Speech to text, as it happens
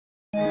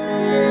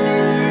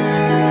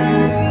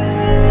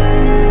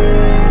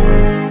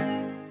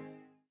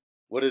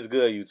is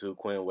good, YouTube?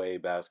 Quinn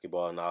Wade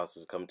Basketball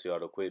Analysis coming to y'all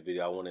with a quick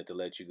video. I wanted to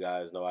let you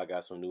guys know I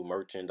got some new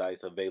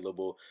merchandise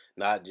available,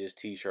 not just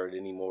t-shirt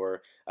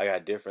anymore. I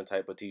got different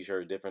type of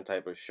t-shirt, different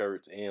type of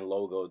shirts and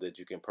logos that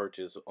you can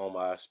purchase on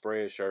my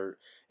spread shirt,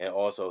 and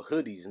also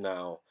hoodies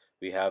now.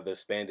 We have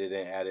expanded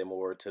and added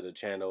more to the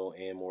channel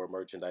and more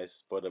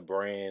merchandise for the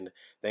brand.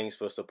 Thanks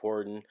for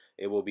supporting.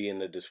 It will be in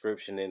the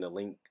description and the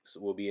links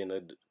will be in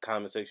the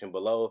comment section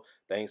below.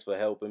 Thanks for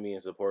helping me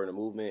and supporting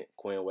the movement.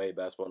 Quinn Wade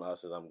Basketball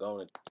Analysis, I'm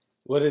going.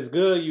 What is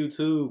good,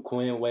 YouTube?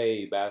 Quinn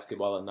Wade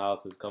Basketball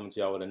Analysis coming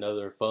to y'all with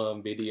another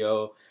fun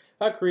video.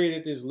 I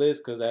created this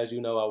list because, as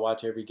you know, I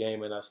watch every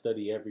game and I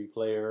study every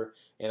player,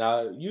 and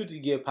I usually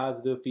give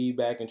positive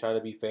feedback and try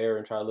to be fair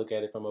and try to look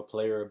at it from a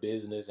player,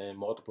 business, and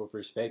multiple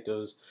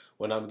perspectives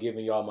when I'm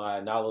giving y'all my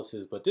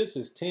analysis. But this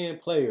is 10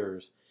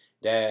 players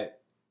that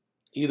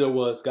either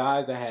was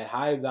guys that had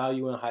high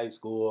value in high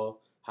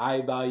school,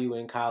 high value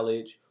in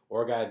college,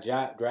 or got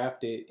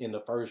drafted in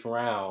the first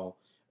round,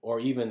 or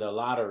even the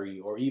lottery,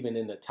 or even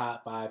in the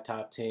top 5,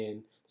 top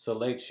 10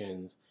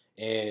 selections,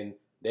 and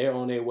they're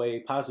on their way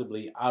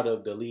possibly out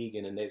of the league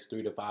in the next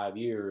 3 to 5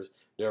 years.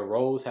 Their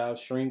roles have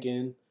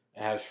shrunk.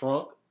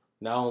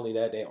 Not only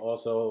that, they're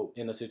also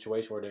in a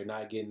situation where they're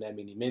not getting that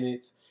many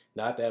minutes,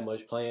 not that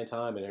much playing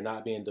time, and they're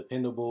not being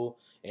dependable,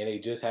 and they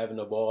just haven't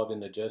evolved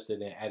and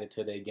adjusted and added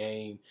to their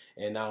game.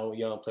 And now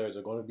young players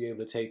are going to be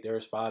able to take their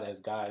spot as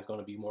guys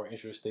going to be more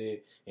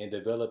interested in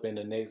developing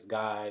the next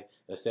guy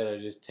instead of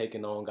just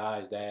taking on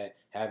guys that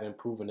haven't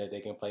proven that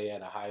they can play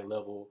at a high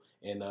level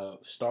and a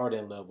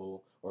starting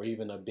level or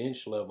even a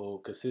bench level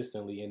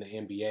consistently in the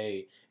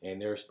NBA,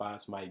 and their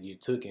spots might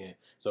get taken.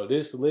 So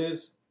this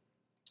list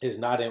is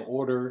not in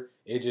order.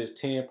 It's just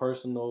 10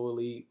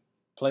 personally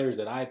players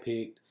that I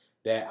picked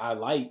that I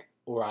like,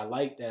 or I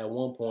liked at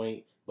one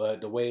point,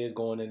 but the way it's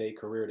going in their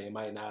career, they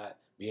might not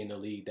be in the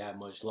league that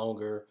much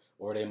longer,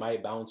 or they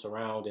might bounce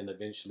around and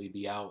eventually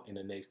be out in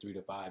the next 3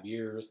 to 5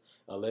 years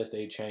unless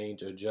they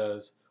change,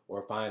 adjust,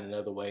 or find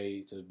another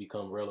way to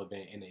become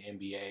relevant in the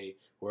NBA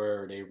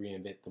where they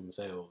reinvent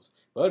themselves.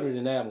 But other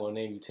than that, I'm going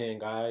to name you 10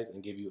 guys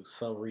and give you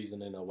some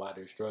reasoning of why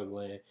they're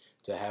struggling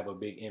to have a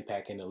big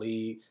impact in the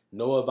league.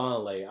 Noah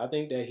Vonleh, I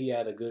think that he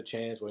had a good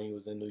chance when he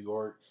was in New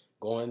York.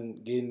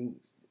 Getting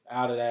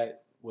out of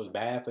that was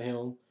bad for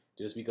him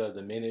just because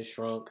the minutes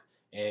shrunk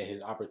and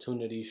his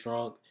opportunity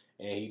shrunk,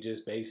 and he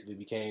just basically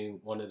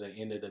became one of the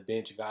end of the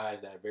bench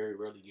guys that very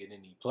rarely get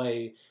any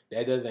play.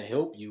 That doesn't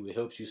help you. It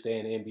helps you stay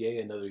in the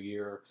NBA another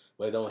year,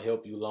 but it don't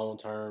help you long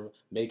term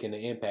making an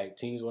impact.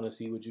 Teams want to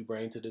see what you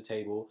bring to the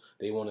table.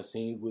 They want to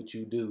see what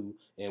you do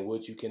and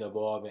what you can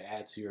evolve and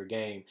add to your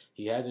game.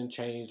 He hasn't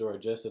changed or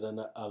adjusted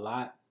a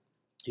lot.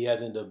 He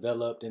hasn't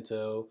developed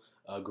into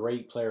a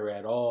great player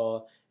at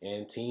all,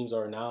 and teams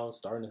are now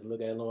starting to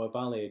look at Noah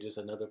Vonleh as just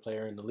another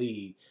player in the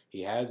league.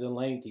 He has the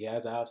length, he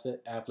has the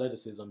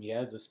athleticism, he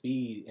has the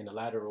speed and the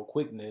lateral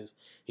quickness.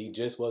 He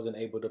just wasn't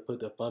able to put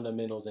the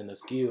fundamentals and the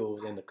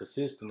skills and the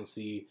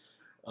consistency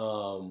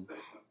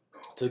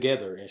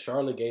together, and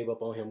Charlotte gave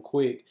up on him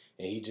quick,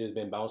 and he just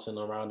been bouncing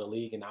around the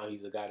league, and now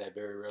he's a guy that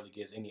very rarely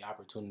gets any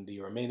opportunity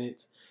or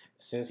minutes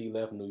since he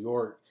left New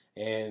York,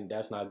 and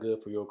that's not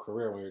good for your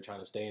career when you're trying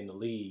to stay in the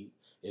league.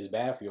 It's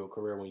bad for your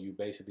career when you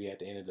basically at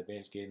the end of the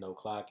bench getting no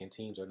clock and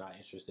teams are not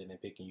interested in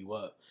picking you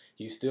up.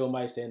 He still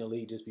might stay in the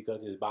league just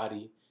because of his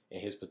body and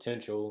his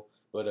potential,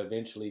 but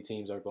eventually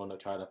teams are going to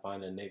try to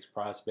find the next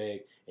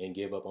prospect and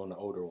give up on the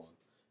older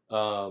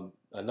one.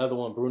 Another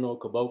one, Bruno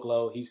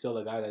Caboclo, he's still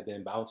a guy that's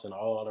been bouncing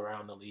all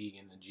around the league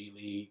in the G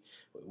League.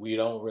 We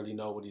don't really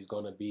know what he's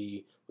going to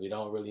be. We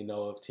don't really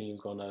know if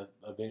teams going to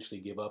eventually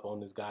give up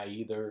on this guy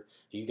either.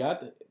 He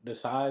got the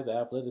size, the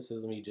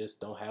athleticism. He just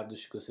don't have the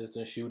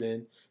consistent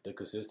shooting, the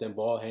consistent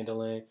ball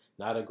handling.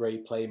 Not a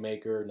great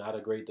playmaker, not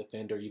a great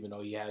defender, even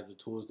though he has the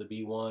tools to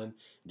be one.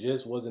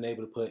 Just wasn't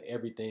able to put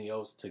everything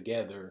else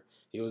together.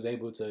 He was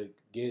able to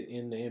get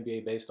in the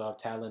NBA based off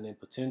talent and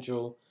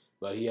potential,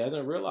 but he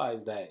hasn't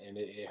realized that, and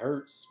it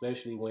hurts,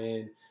 especially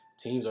when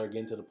teams are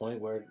getting to the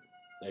point where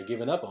they're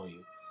giving up on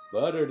you.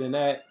 But other than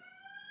that,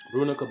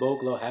 Bruno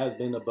Caboclo has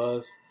been a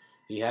bust.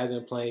 He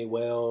hasn't played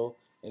well.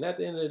 And at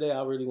the end of the day,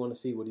 I really want to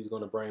see what he's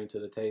going to bring to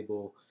the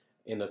table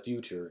in the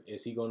future.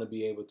 Is he going to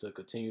be able to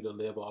continue to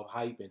live off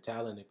hype and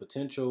talent and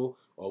potential,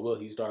 or will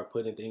he start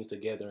putting things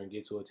together and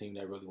get to a team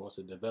that really wants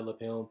to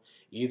develop him?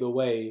 Either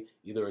way,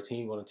 either a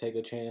team going to take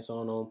a chance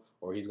on him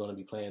or he's going to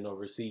be playing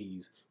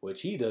overseas,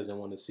 which he doesn't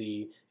want to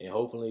see, and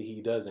hopefully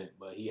he doesn't.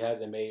 But he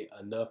hasn't made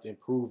enough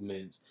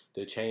improvements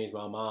to change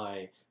my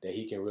mind that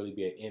he can really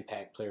be an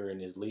impact player in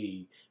this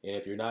league. And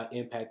if you're not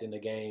impacting the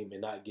game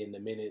and not getting the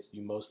minutes,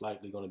 you're most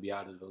likely going to be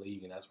out of the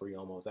league, and that's where you're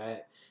almost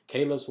at.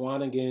 Caleb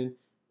Swanigan,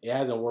 it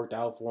hasn't worked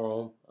out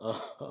for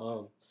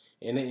him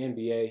in the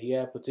NBA. He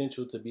had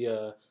potential to be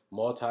a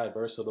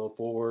multi-versatile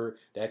forward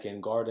that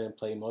can guard and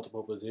play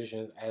multiple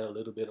positions, add a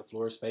little bit of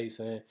floor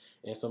spacing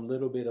and some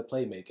little bit of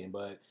playmaking.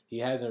 But he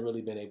hasn't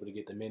really been able to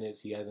get the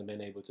minutes. He hasn't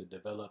been able to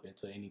develop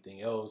into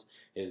anything else.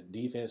 His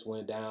defense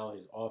went down.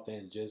 His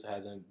offense just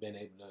hasn't been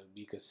able to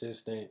be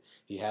consistent.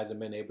 He hasn't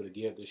been able to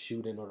give the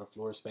shooting or the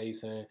floor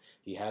spacing.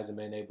 He hasn't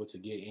been able to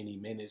get any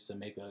minutes to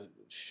make a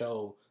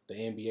show the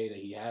NBA that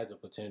he has a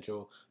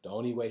potential. The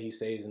only way he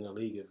stays in the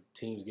league if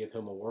teams give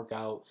him a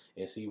workout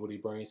and see what he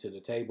brings to the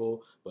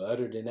table. But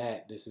other than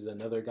that, this is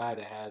another guy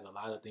that has a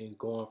lot of things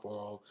going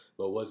for him,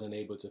 but wasn't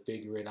able to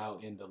figure it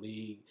out in the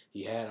league.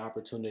 He had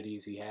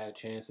opportunities, he had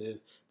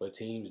chances, but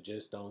teams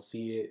just don't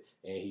see it,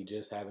 and he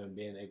just haven't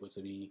been able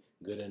to be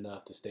good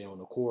enough to stay on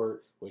the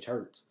court, which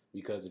hurts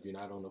because if you're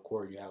not on the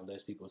court, you have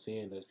less people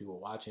seeing, less people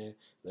watching,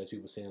 less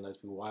people seeing, less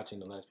people watching,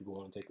 the less people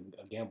want to take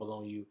a gamble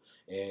on you,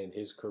 and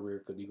his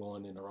career could be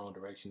going in the wrong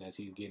direction as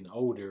he's getting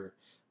older.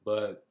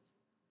 But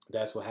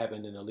that's what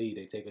happened in the league.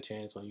 They take a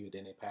chance on you,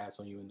 then they pass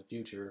on you in the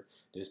future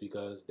just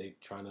because they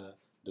trying to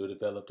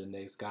develop the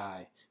next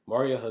guy.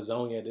 Mario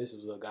Hezonja, this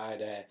was a guy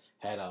that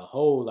had a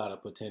whole lot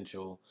of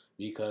potential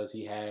because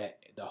he had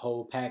the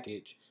whole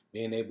package,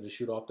 being able to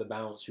shoot off the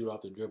bounce, shoot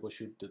off the dribble,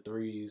 shoot the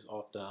threes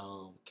off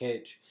the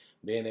catch,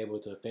 being able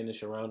to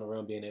finish around the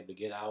rim, being able to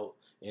get out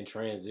in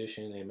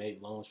transition and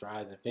make long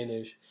strides and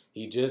finish.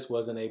 He just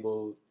wasn't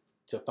able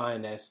to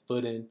find that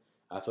footing.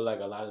 I feel like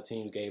a lot of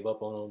teams gave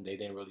up on him. They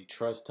didn't really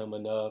trust him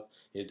enough.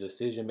 His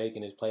decision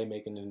making, his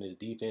playmaking, and his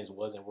defense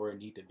wasn't where it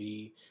needed to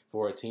be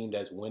for a team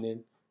that's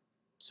winning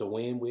to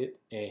win with.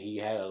 And he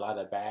had a lot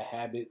of bad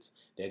habits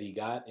that he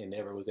got and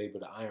never was able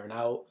to iron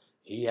out.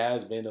 He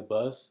has been a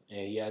bust,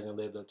 and he hasn't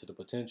lived up to the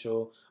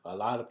potential. A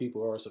lot of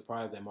people are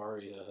surprised that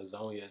Mario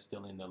Hezonja is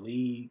still in the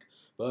league.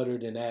 But other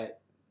than that,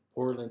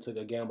 Portland took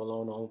a gamble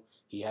on him.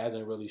 He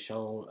hasn't really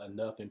shown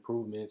enough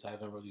improvements,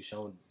 haven't really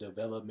shown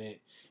development,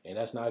 and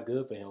that's not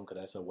good for him because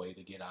that's a way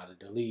to get out of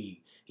the league.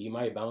 He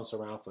might bounce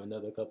around for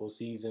another couple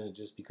seasons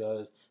just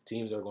because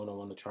teams are going to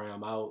want to try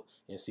him out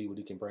and see what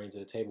he can bring to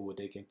the table, what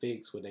they can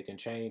fix, what they can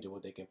change, and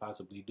what they can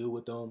possibly do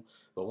with them.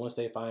 But once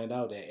they find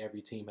out that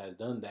every team has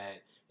done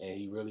that and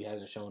he really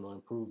hasn't shown no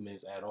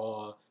improvements at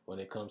all when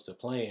it comes to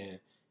playing,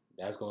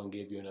 that's going to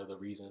give you another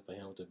reason for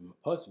him to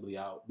possibly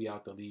be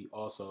out the league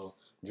also.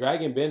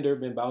 Dragan Bender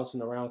been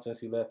bouncing around since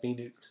he left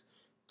Phoenix.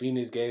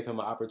 Phoenix gave him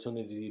an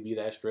opportunity to be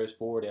that stretch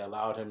forward. They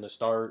allowed him to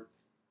start.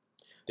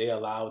 They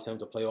allowed him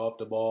to play off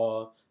the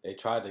ball. They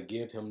tried to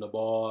give him the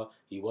ball.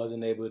 He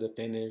wasn't able to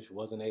finish,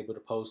 wasn't able to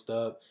post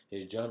up.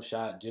 His jump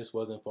shot just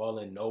wasn't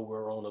falling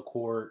nowhere on the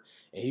court.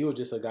 And he was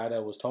just a guy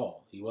that was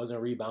tall. He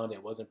wasn't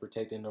rebounding, wasn't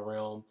protecting the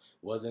rim,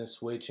 wasn't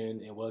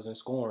switching, and wasn't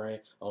scoring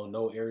on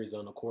no areas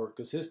on the court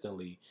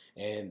consistently.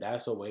 And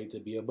that's a way to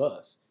be a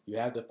bust. You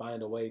have to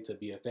find a way to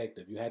be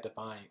effective. You have to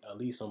find at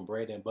least some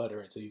bread and butter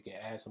until you can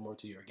add some more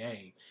to your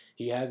game.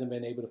 He hasn't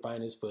been able to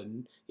find his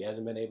footing. He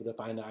hasn't been able to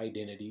find the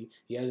identity.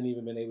 He hasn't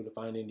even been able to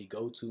find any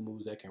go-to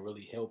moves that can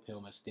really help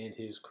him extend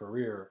his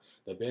career.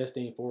 The best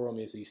thing for him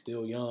is he's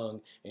still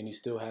young and he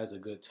still has a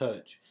good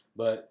touch.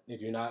 But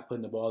if you're not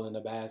putting the ball in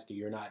the basket,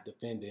 you're not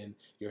defending,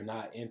 you're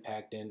not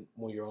impacting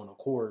when you're on the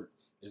court,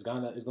 it's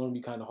gonna be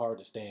kind of hard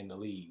to stay in the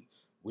league.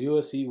 We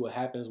will see what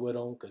happens with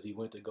him because he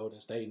went to Golden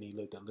State and he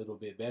looked a little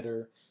bit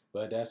better.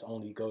 But that's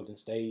only Golden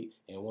State.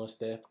 And once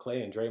Steph,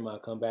 Clay, and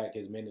Draymond come back,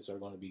 his minutes are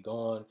going to be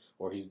gone,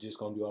 or he's just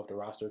going to be off the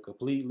roster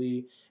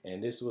completely.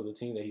 And this was a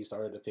team that he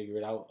started to figure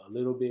it out a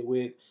little bit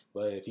with.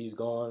 But if he's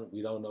gone,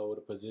 we don't know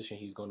what position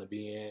he's going to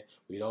be in.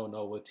 We don't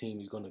know what team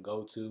he's going to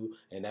go to,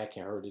 and that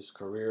can hurt his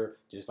career,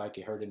 just like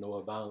it hurted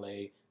Noah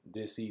Vonleh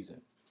this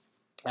season.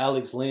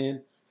 Alex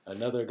Len,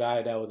 another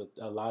guy that was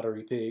a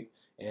lottery pick,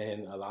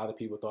 and a lot of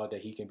people thought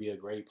that he can be a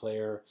great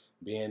player,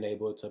 being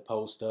able to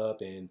post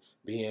up and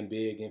being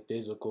big and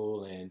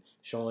physical and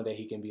showing that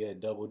he can be a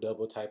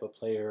double-double type of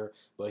player,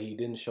 but he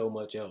didn't show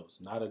much else.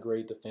 Not a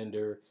great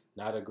defender,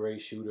 not a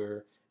great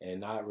shooter, and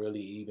not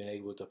really even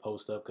able to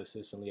post up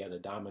consistently at a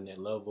dominant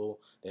level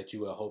that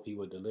you would hope he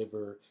would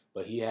deliver.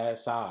 But he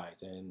has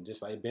size, and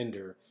just like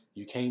Bender,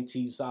 you can't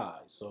teach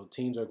size. So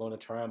teams are going to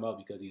try him out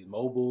because he's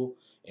mobile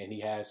and he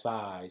has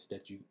size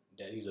that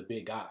he's a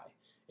big guy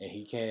and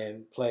he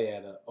can play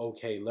at an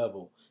okay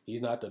level.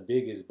 He's not the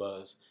biggest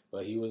bust,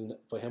 but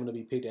for him to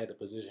be picked at the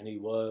position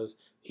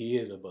he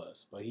is a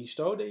bust. But he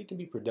showed that he can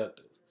be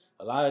productive.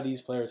 A lot of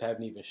these players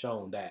haven't even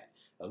shown that.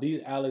 At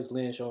least Alex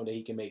Len showing that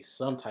he can make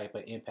some type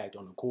of impact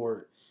on the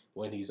court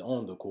when he's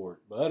on the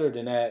court. But other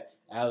than that,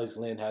 Alex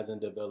Len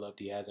hasn't developed.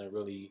 He hasn't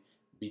really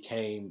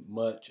became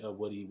much of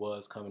what he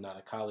was coming out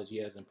of college.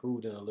 He has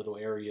improved in a little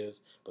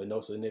areas, but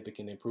no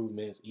significant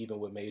improvements, even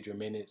with major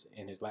minutes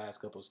in his last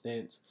couple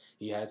stints.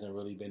 He hasn't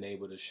really been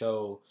able to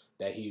show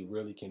that he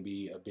really can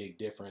be a big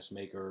difference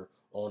maker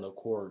on the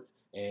court.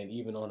 And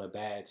even on a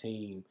bad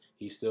team,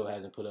 he still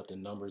hasn't put up the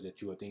numbers that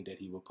you would think that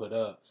he would put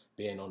up.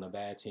 Being on a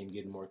bad team,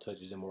 getting more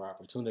touches and more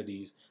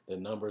opportunities, the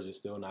numbers are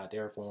still not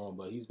there for him.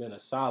 But he's been a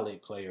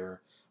solid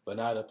player, but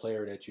not a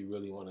player that you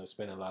really want to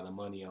spend a lot of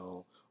money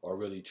on or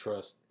really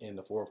trust in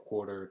the fourth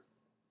quarter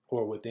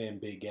or within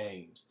big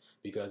games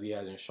because he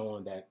hasn't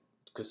shown that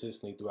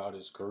consistently throughout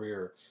his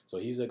career. So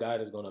he's a guy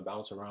that's going to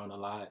bounce around a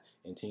lot,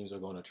 and teams are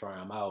going to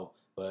try him out.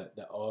 But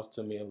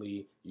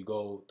ultimately, you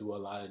go through a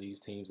lot of these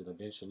teams, and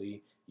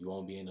eventually you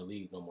won't be in the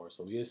league no more.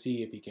 So we'll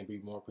see if he can be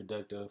more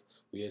productive.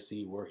 We'll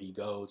see where he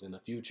goes in the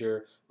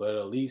future. But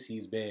at least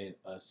he's been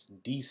a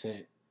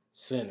decent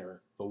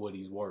center for what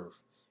he's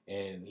worth.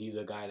 And he's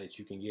a guy that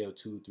you can give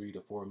 2, 3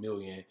 to 4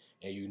 million,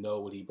 and you know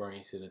what he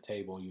brings to the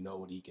table, and you know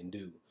what he can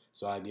do.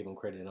 So I give him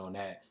credit on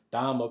that.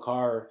 Don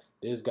McCarr,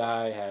 this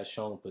guy has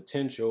shown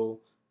potential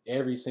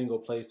every single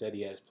place that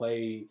he has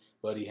played,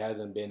 but he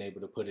hasn't been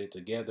able to put it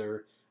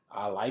together.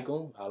 I like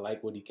him. I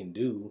like what he can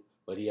do,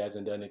 but he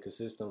hasn't done it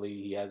consistently.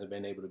 He hasn't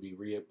been able to be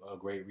a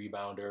great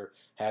rebounder,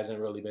 hasn't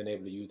really been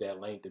able to use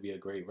that length to be a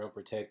great rim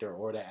protector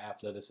or that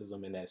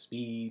athleticism and that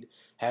speed,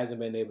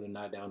 hasn't been able to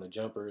knock down the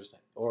jumpers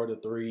or the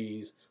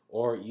threes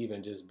or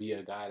even just be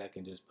a guy that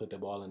can just put the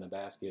ball in the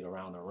basket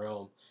around the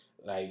rim.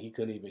 Like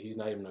he's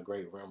not even a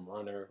great rim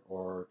runner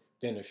or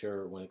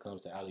finisher when it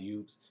comes to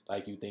alley-oops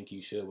like you think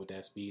he should with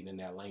that speed and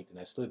that length and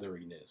that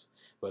slitheriness.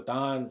 But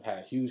Thon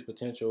had huge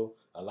potential.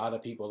 A lot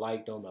of people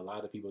liked him. A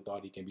lot of people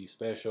thought he can be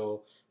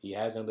special. He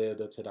hasn't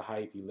lived up to the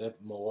hype. He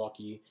left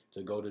Milwaukee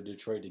to go to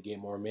Detroit to get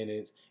more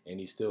minutes, and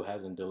he still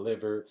hasn't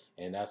delivered,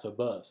 and that's a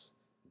bust.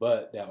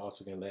 But that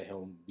also can let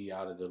him be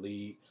out of the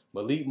league.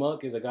 Malik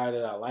Monk is a guy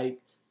that I like.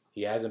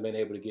 He hasn't been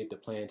able to get the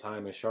playing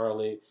time in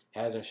Charlotte,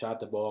 hasn't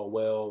shot the ball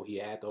well. He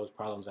had those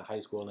problems in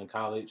high school and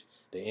college.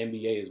 The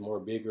NBA is more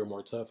bigger,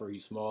 more tougher.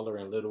 He's smaller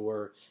and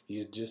littler.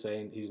 He's just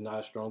saying he's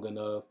not strong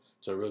enough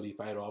to really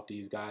fight off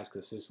these guys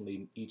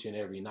consistently each and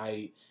every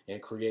night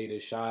and create a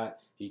shot.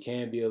 He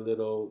can be a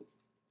little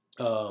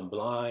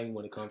blind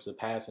when it comes to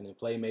passing and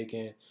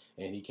playmaking,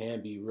 and he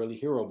can be really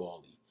hero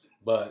bally.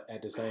 But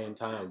at the same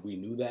time, we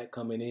knew that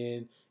coming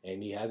in,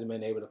 and he hasn't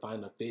been able to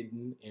find a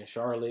fitting in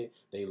Charlotte.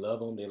 They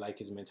love him. They like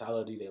his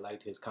mentality. They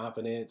liked his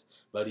confidence,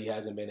 but he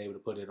hasn't been able to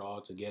put it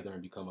all together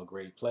and become a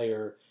great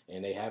player,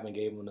 and they haven't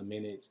gave him the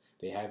minutes.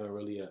 They haven't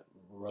really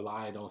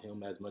relied on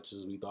him as much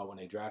as we thought when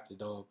they drafted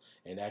him,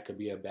 and that could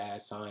be a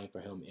bad sign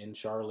for him in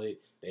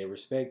Charlotte. They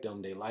respect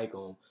him. They like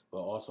him, but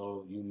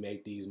also you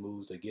make these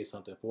moves to get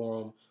something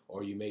for him,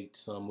 or you make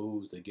some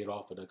moves to get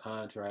off of the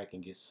contract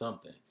and get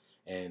something.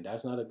 And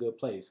that's not a good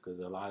place because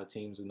a lot of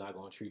teams are not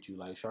going to treat you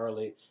like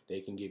Charlotte.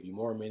 They can give you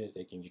more minutes,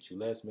 they can get you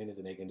less minutes,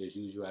 and they can just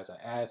use you as an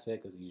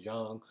asset because he's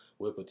young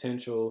with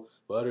potential.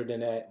 But other than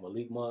that,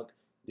 Malik Monk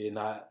did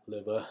not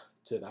live up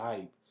to the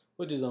hype,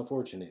 which is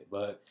unfortunate.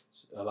 But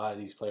a lot of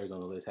these players on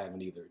the list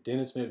haven't either.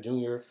 Dennis Smith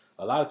Jr.,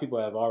 a lot of people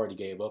have already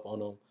gave up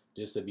on him.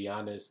 Just to be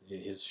honest,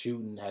 his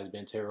shooting has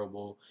been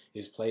terrible.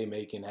 His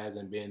playmaking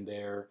hasn't been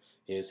there.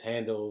 His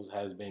handles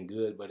has been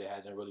good, but it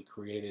hasn't really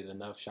created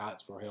enough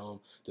shots for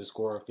him to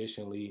score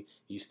efficiently.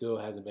 He still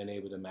hasn't been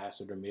able to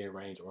master the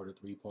mid-range or the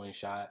three-point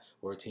shot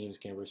where teams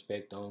can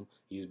respect him.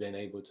 He's been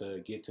able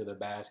to get to the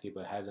basket,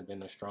 but hasn't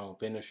been a strong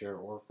finisher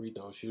or free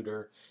throw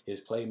shooter.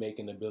 His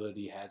playmaking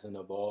ability hasn't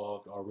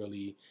evolved or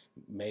really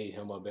made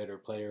him a better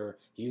player.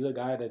 He's a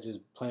guy that just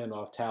playing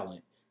off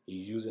talent.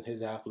 He's using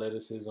his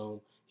athleticism.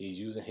 He's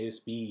using his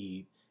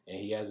speed, and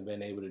he hasn't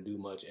been able to do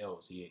much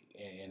else.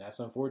 And that's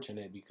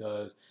unfortunate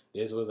because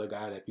this was a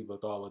guy that people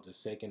thought was the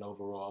second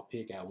overall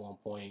pick at one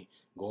point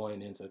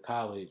going into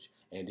college,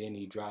 and then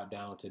he dropped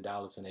down to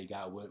Dallas, and they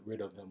got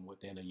rid of him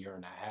within a year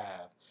and a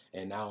half.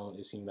 And now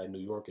it seems like New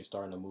York is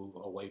starting to move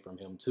away from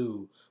him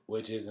too,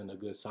 which isn't a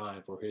good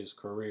sign for his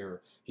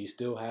career. He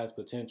still has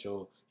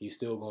potential. He's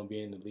still going to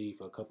be in the league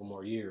for a couple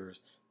more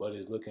years, but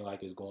it's looking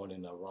like it's going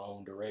in the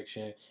wrong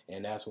direction.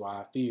 And that's why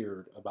I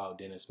feared about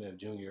Dennis Smith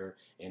Jr.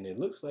 And it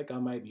looks like I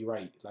might be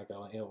right, like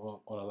I am on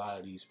a lot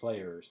of these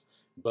players.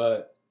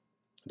 But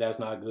that's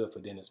not good for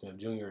Dennis Smith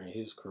Jr. in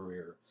his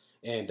career.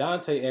 And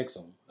Dante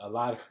Exum, a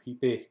lot of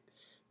people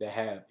that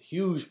have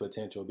huge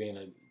potential,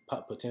 being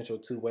a potential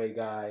two-way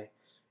guy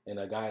and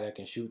a guy that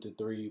can shoot the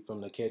three from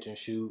the catch and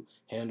shoot,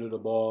 handle the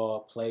ball,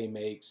 play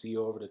make, see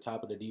over the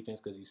top of the defense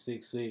because he's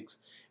 6'6",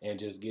 and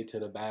just get to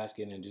the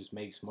basket and just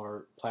make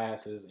smart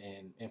passes,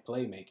 and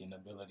playmaking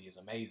ability is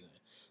amazing.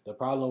 The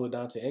problem with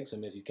Dante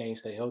Exum is he can't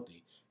stay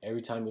healthy.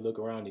 Every time you look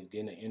around, he's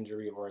getting an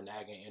injury or a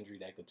nagging injury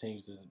that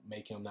continues to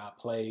make him not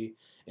play.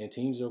 And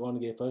teams are going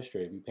to get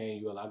frustrated. We're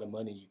paying you a lot of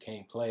money. You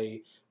can't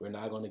play. We're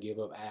not going to give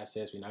up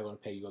assets. We're not going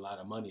to pay you a lot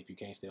of money if you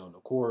can't stay on the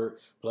court.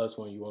 Plus,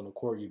 when you're on the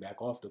court, you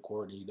back off the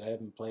court, and you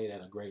haven't played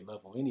at a great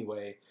level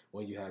anyway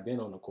when you have been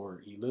on the court.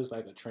 He looks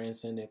like a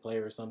transcendent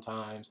player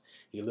sometimes.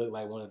 He looked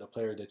like one of the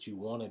players that you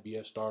want to be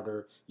a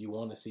starter. You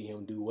want to see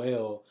him do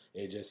well.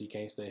 It's just he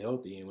can't stay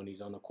healthy. And when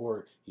he's on the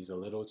court, he's a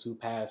little too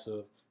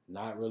passive.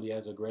 Not really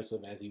as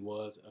aggressive as he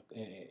was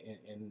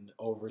in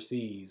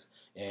overseas.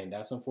 And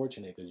that's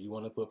unfortunate because you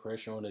want to put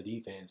pressure on the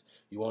defense.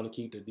 You want to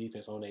keep the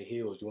defense on their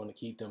heels. You want to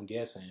keep them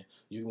guessing.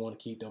 You want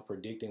to keep them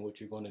predicting what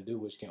you're going to do,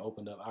 which can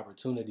open up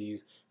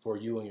opportunities for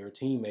you and your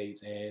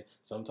teammates. And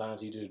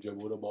sometimes he just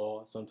dribbles the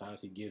ball.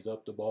 Sometimes he gives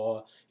up the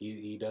ball.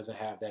 He doesn't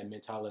have that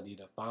mentality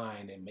to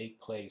find and make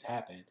plays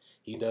happen.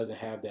 He doesn't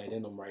have that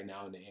in him right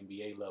now in the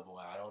NBA level.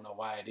 I don't know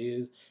why it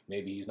is.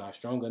 Maybe he's not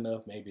strong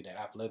enough. Maybe the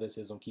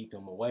athleticism keep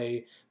him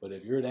away. But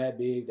if you're that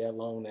big, that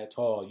long, that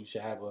tall, you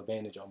should have an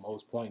advantage on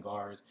most point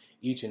guards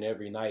each and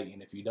every night.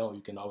 And if you don't,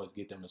 you can always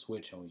get them to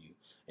switch on you.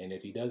 And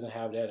if he doesn't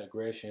have that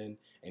aggression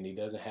and he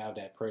doesn't have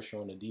that pressure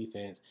on the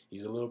defense,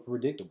 he's a little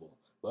predictable.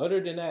 But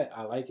other than that,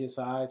 I like his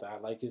size. I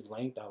like his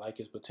length. I like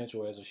his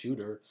potential as a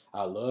shooter.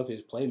 I love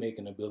his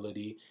playmaking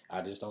ability.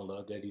 I just don't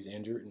love that he's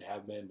injured and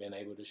haven't been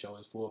able to show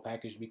his full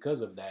package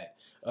because of that.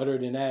 Other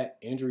than that,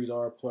 injuries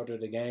are a part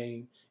of the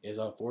game. It's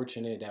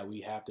unfortunate that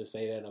we have to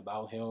say that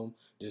about him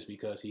just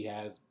because he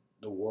has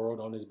the world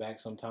on his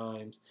back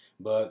sometimes.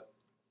 But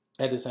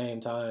at the same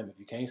time, if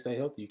you can't stay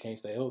healthy, you can't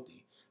stay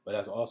healthy. But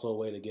that's also a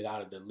way to get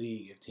out of the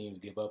league if teams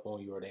give up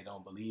on you or they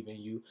don't believe in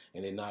you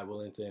and they're not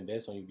willing to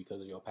invest on you because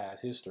of your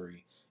past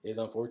history. It's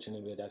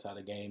unfortunate that that's how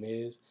the game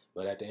is.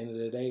 But at the end of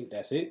the day,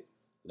 that's it.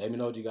 Let me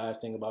know what you guys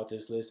think about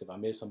this list. If I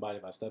missed somebody,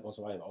 if I stepped on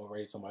somebody, if I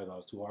overrated somebody, if I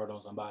was too hard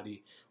on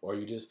somebody, or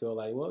you just feel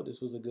like, well,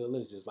 this was a good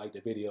list, just like the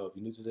video. If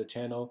you're new to the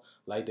channel,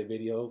 like the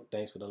video.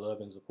 Thanks for the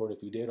love and support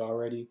if you did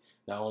already.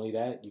 Not only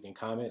that, you can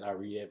comment. I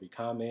read every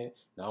comment.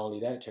 Not only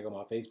that, check out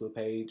my Facebook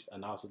page,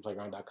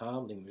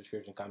 analysisplayground.com. Link in the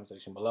description, comment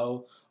section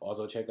below.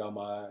 Also, check out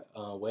my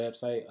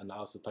website,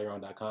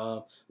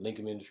 analysisplayground.com. Link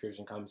in the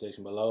description, comment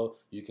section below.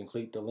 You can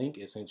click the link.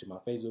 It sends you my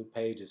Facebook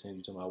page. It sends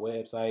you to my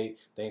website.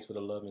 Thanks for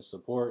the love and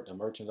support. The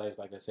merchandise,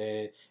 like I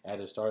said at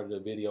the start of the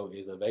video,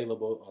 is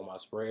available on my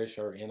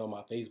Spreadshirt and on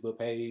my Facebook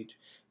page.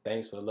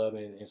 Thanks for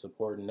loving and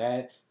supporting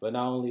that. But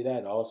not only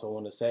that, I also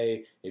want to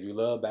say, if you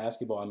love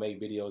basketball, I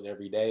make videos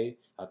every day.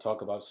 I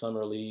talk about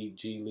Summer League,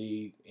 G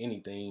League,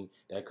 anything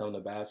that come to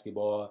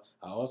basketball.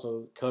 I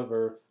also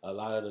cover a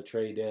lot of the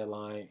trade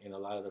deadline and a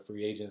lot of the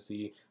free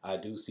agency. I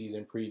do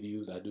season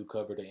previews. I do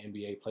cover the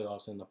NBA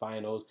playoffs and the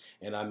finals,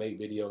 and I make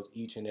videos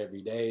each and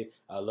every day.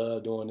 I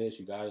love doing this.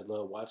 You guys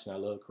love watching. I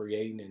love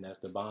creating, and that's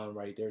the bond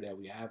right there that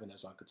we have, and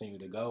that's why I continue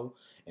to go,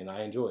 and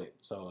I enjoy it.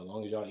 So as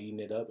long as y'all eating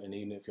it up, and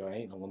even if y'all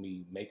ain't, I'm going to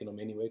be making them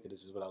anyway because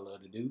this is what I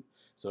love to do.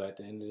 So at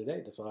the end of the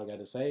day, that's all I got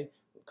to say.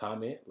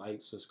 Comment,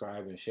 like,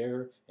 subscribe, and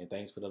share. And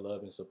thanks for the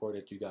love and support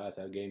that you guys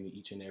have gave me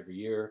each and every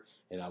year.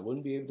 And I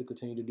wouldn't be able to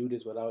continue to do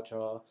this without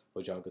y'all,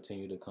 but y'all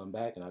continue to come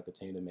back, and I'll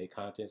continue to make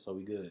content, so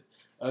we good.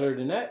 Other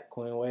than that,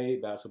 Quinn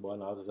Wade, basketball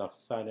analysis, I'm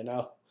signing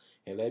out.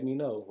 And let me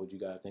know what you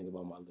guys think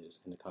about my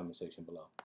list in the comment section below.